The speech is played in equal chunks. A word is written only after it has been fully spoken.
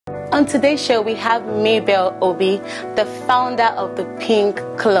On today's show, we have Mabel Obi, the founder of the Pink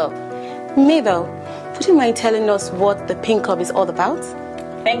Club. Mabel, would you mind telling us what the Pink Club is all about?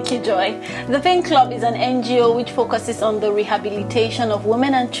 Thank you, Joy. The Pink Club is an NGO which focuses on the rehabilitation of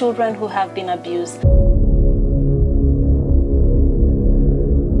women and children who have been abused.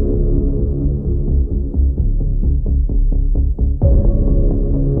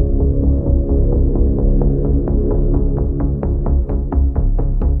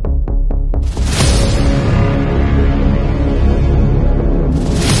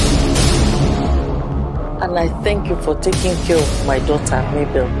 And I thank you for taking care of my daughter,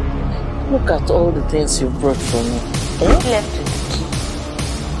 Mabel. Look at all the things you brought for me. Left with the key.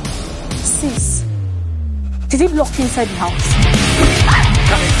 Sis, did he lock you inside the house? I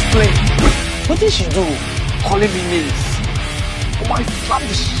can explain. What did she do? Calling me names. Oh, my slapped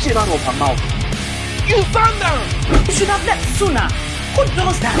the shit out of her mouth. You stand down! You should have left sooner. Who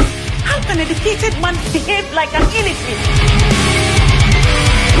does that? How can a educated man behave like an innocent?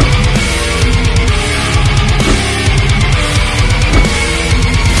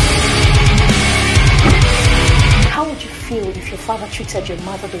 How would you feel if your father treated your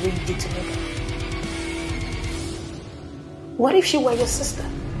mother the way you did to me? What if she were your sister?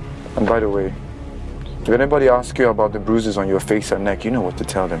 And by the way, if anybody asks you about the bruises on your face and neck, you know what to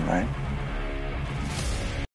tell them, right?